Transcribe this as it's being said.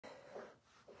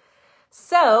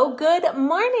So, good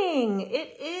morning.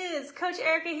 It is Coach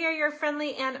Erica here, your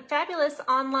friendly and fabulous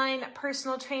online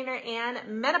personal trainer and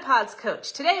menopause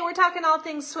coach. Today, we're talking all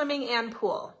things swimming and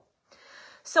pool.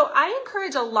 So, I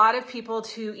encourage a lot of people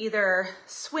to either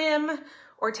swim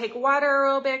or take water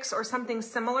aerobics or something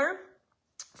similar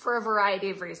for a variety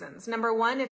of reasons. Number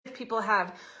one, if people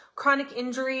have chronic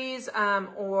injuries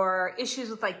or issues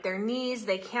with like their knees,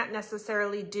 they can't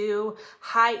necessarily do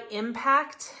high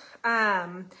impact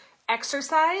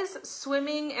exercise.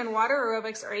 Swimming and water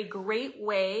aerobics are a great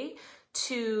way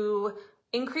to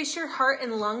increase your heart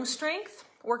and lung strength,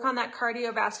 work on that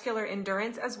cardiovascular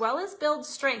endurance, as well as build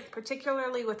strength,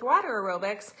 particularly with water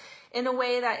aerobics, in a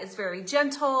way that is very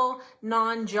gentle,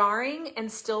 non-jarring,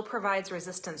 and still provides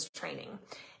resistance training.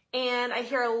 And I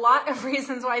hear a lot of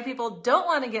reasons why people don't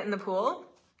want to get in the pool.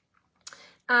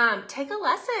 Take a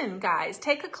lesson, guys.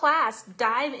 Take a class.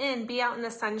 Dive in. Be out in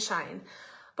the sunshine.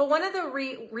 But one of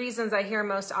the reasons I hear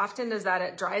most often is that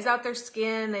it dries out their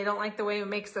skin. They don't like the way it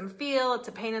makes them feel. It's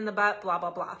a pain in the butt, blah,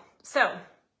 blah, blah. So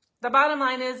the bottom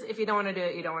line is, if you don't want to do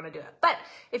it, you don't want to do it. But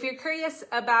if you're curious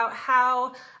about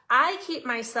how I keep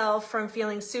myself from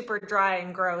feeling super dry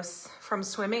and gross from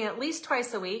swimming at least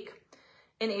twice a week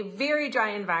in a very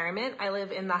dry environment, I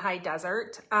live in the high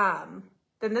desert,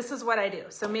 then this is what I do.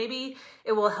 So maybe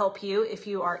it will help you if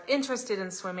you are interested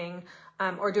in swimming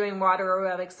or doing water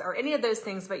aerobics or any of those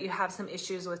things, but you have some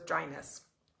issues with dryness.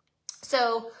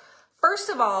 So first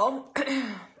of all,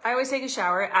 I always take a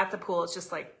shower at the pool. It's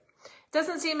just like, it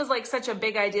doesn't seem as like such a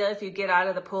big idea if you get out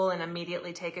of the pool and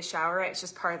immediately take a shower. Right? It's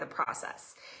just part of the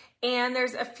process. And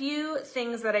there's a few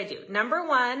things that I do. Number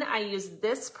one, I use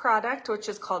this product, which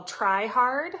is called Try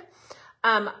Hard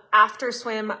After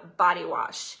Swim Body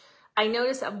Wash. I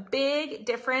notice a big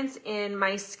difference in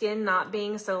my skin not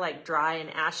being so like dry and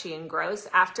ashy and gross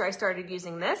after I started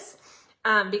using this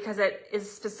because it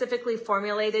is specifically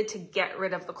formulated to get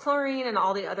rid of the chlorine and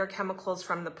all the other chemicals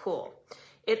from the pool.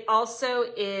 It also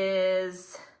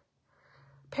is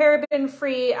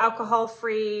paraben-free,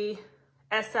 alcohol-free,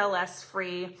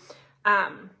 SLS-free.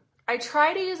 I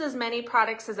try to use as many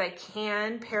products as I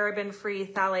can,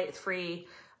 paraben-free, phthalate-free.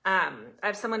 I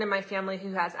have someone in my family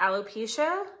who has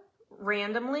alopecia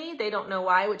randomly. They don't know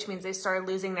why, which means they started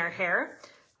losing their hair.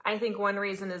 I think one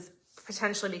reason is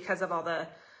potentially because of all the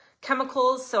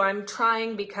chemicals. So I'm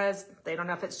trying, because they don't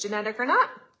know if it's genetic or not,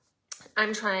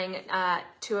 I'm trying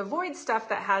to avoid stuff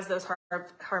that has those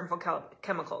harmful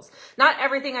chemicals. Not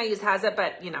everything I use has it,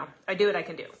 but you know, I do what I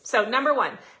can do. So number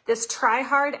one, this Try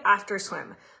Hard After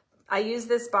Swim. I use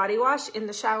this body wash in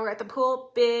the shower at the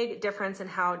pool. Big difference in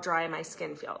how dry my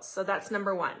skin feels. So that's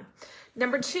number one.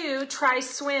 Number two, Try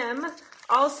Swim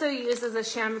also uses a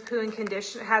shampoo and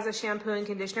conditioner, has a shampoo and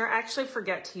conditioner. I actually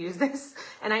forget to use this,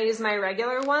 and I use my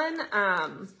regular one,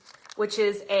 which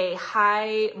is a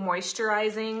high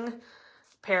moisturizing,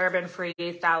 paraben-free,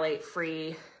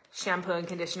 phthalate-free shampoo and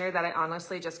conditioner that I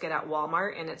honestly just get at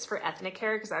Walmart, and it's for ethnic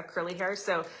hair because I have curly hair.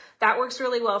 So that works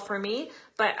really well for me,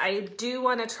 but I do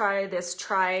want to try this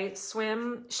Try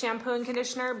Swim shampoo and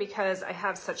conditioner because I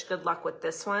have such good luck with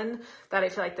this one that I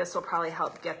feel like this will probably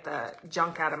help get the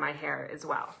junk out of my hair as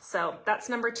well. So that's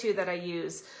number two that I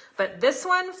use, but this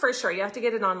one for sure, you have to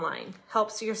get it online.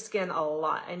 Helps your skin a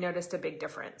lot. I noticed a big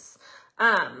difference.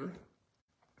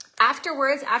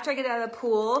 Afterwards, after I get out of the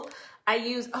pool, I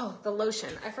use, the lotion.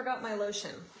 I forgot my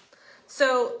lotion.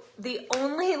 So the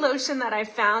only lotion that I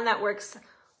found that works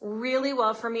really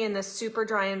well for me in this super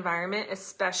dry environment,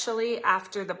 especially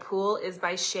after the pool, is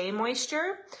by Shea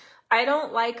Moisture. I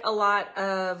don't like a lot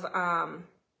of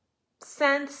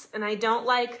scents, and I don't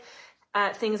like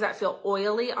things that feel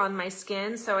oily on my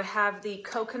skin. So I have the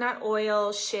coconut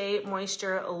oil Shea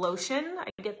Moisture lotion.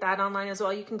 I get that online as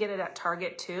well. You can get it at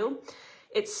Target too.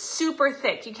 It's super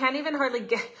thick. You can't even hardly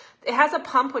get, it has a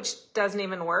pump which doesn't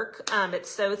even work. It's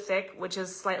so thick, which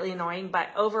is slightly annoying, but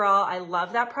overall I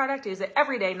love that product. I use it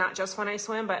every day, not just when I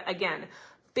swim, but again,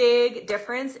 big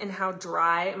difference in how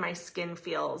dry my skin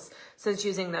feels since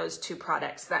using those two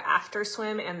products, the After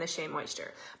Swim and the Shea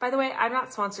Moisture. By the way, I'm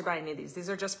not sponsored by any of these. These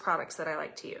are just products that I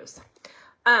like to use.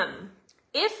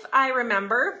 If I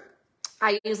remember,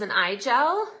 I use an eye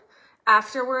gel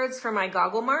afterwards for my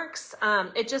goggle marks.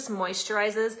 It just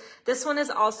moisturizes. This one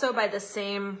is also by the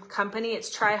same company.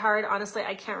 It's Try Hard. Honestly,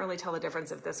 I can't really tell the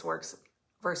difference if this works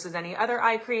versus any other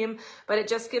eye cream, but it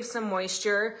just gives some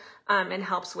moisture and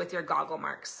helps with your goggle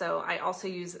marks. So I also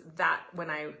use that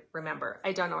when I remember.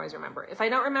 I don't always remember. If I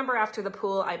don't remember after the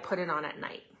pool, I put it on at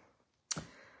night.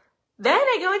 Then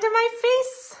I go into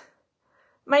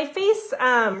my face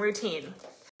routine.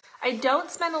 I don't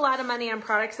spend a lot of money on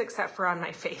products except for on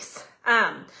my face.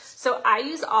 So I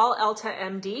use all Elta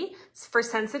MD. It's for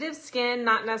sensitive skin,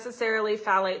 not necessarily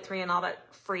phthalate free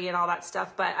and all that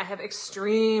stuff, but I have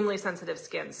extremely sensitive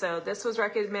skin. So this was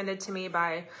recommended to me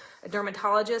by a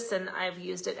dermatologist and I've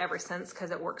used it ever since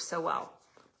because it works so well.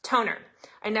 Toner.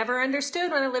 I never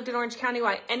understood when I lived in Orange County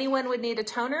why anyone would need a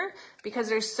toner because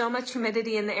there's so much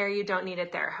humidity in the air, you don't need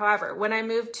it there. However, when I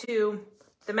moved to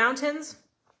the mountains,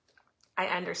 I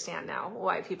understand now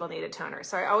why people need a toner.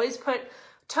 So I always put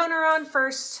toner on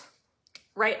first,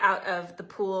 right out of the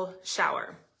pool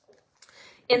shower.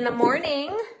 In the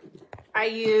morning, I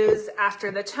use,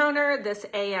 after the toner, this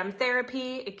AM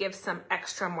Therapy. It gives some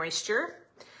extra moisture.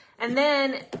 And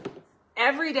then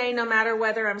every day, no matter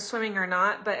whether I'm swimming or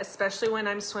not, but especially when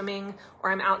I'm swimming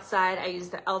or I'm outside, I use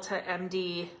the Elta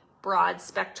MD Broad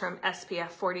Spectrum SPF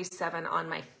 47 on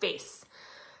my face.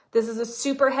 This is a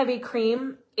super heavy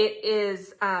cream. It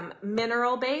is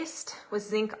mineral-based with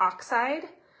zinc oxide,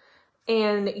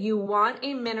 and you want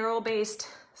a mineral-based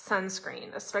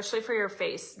sunscreen, especially for your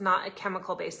face, not a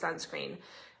chemical-based sunscreen.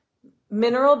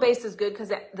 Mineral-based is good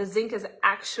because the zinc is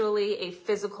actually a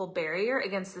physical barrier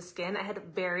against the skin. I had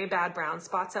very bad brown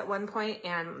spots at one point,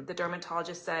 and the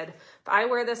dermatologist said, if I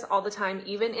wear this all the time,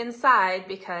 even inside,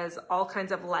 because all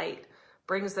kinds of light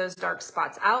brings those dark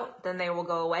spots out, then they will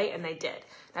go away, and they did.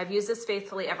 And I've used this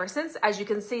faithfully ever since. As you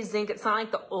can see, zinc, it's not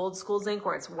like the old school zinc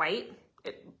where it's white.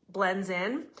 It blends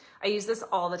in. I use this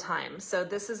all the time. So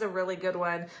this is a really good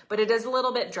one, but it is a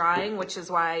little bit drying, which is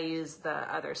why I use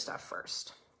the other stuff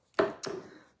first.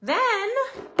 Then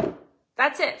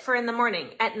that's it for in the morning.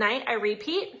 At night, I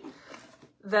repeat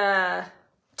the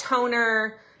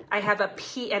toner. I have a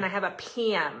P and I have a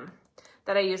PM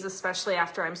that I use especially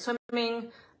after I'm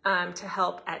swimming to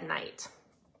help at night.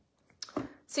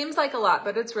 Seems like a lot,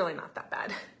 but it's really not that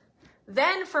bad.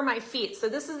 Then for my feet, so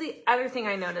this is the other thing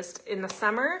I noticed in the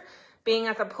summer, being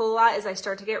at the pool a lot, is I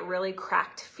start to get really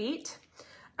cracked feet.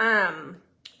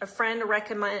 A friend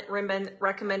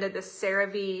recommended this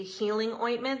CeraVe healing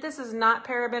ointment. This is not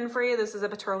paraben free. This is a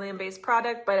petroleum-based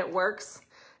product, but it works.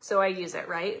 So I use it,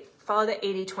 right? Follow the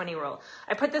 80-20 rule.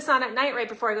 I put this on at night right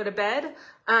before I go to bed,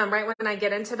 right when I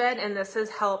get into bed, and this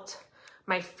has helped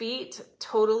my feet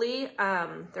totally.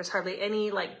 There's hardly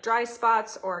any like dry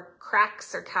spots or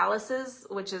cracks or calluses,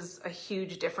 which is a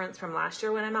huge difference from last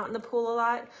year when I'm out in the pool a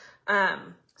lot.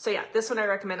 So yeah, this one I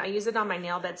recommend. I use it on my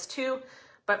nail beds too,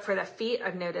 but for the feet,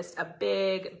 I've noticed a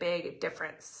big, big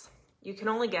difference. You can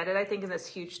only get it, I think, in this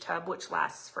huge tub, which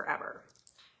lasts forever.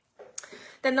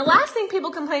 Then the last thing people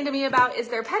complain to me about is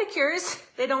their pedicures.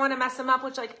 They don't want to mess them up,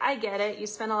 which, like, I get it. You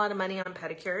spend a lot of money on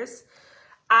pedicures.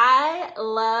 I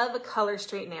love Color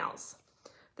Street nails.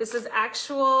 These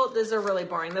are really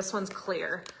boring. This one's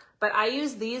clear. But I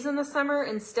use these in the summer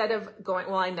instead of going,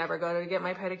 well, I never go to get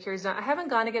my pedicures done. I haven't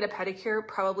gone to get a pedicure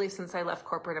probably since I left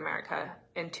corporate America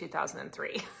in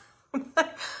 2003.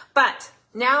 But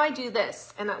now I do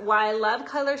this. And why I love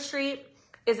Color Street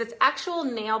is it's actual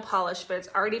nail polish, but it's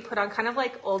already put on, kind of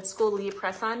like old school Lee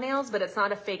press-on nails, but it's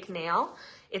not a fake nail.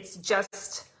 It's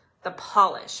just the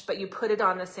polish, but you put it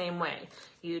on the same way.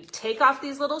 You take off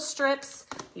these little strips,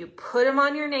 you put them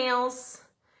on your nails,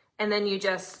 and then you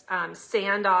just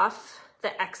sand off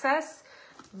the excess.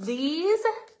 These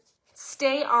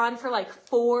stay on for like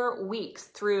 4 weeks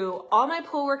through all my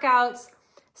pool workouts,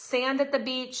 sand at the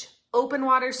beach, open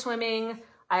water swimming.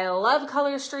 I love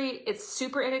Color Street. It's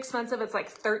super inexpensive. It's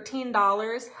like $13.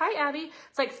 Hi, Abby.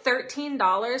 It's like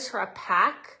 $13 for a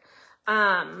pack.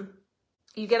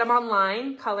 You get them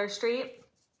online, Color Street.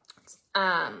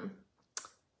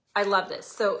 I love this.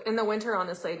 So in the winter,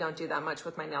 honestly, I don't do that much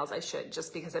with my nails. I should,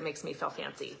 just because it makes me feel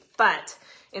fancy. But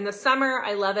in the summer,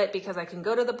 I love it because I can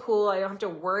go to the pool. I don't have to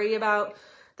worry about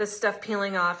the stuff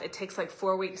peeling off. It takes like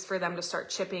 4 weeks for them to start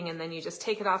chipping, and then you just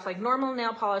take it off like normal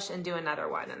nail polish and do another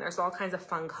one. And there's all kinds of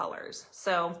fun colors.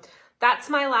 So that's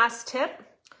my last tip,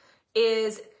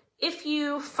 is if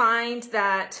you find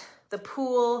that the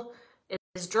pool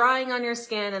is drying on your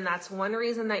skin, and that's one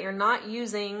reason that you're not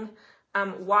using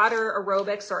water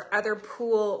aerobics or other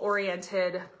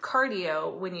pool-oriented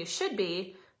cardio when you should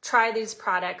be, try these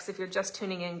products. If you're just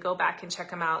tuning in, go back and check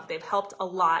them out. They've helped a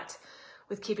lot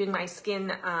with keeping my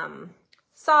skin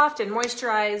soft and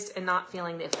moisturized and not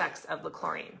feeling the effects of the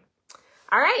chlorine.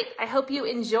 All right, I hope you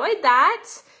enjoyed that.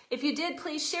 If you did,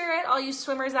 please share it, all you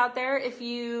swimmers out there. If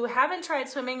you haven't tried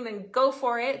swimming, then go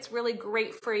for it. It's really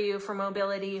great for you for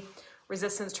mobility,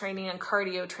 resistance training, and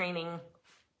cardio training.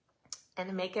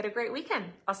 And make it a great weekend.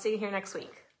 I'll see you here next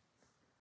week.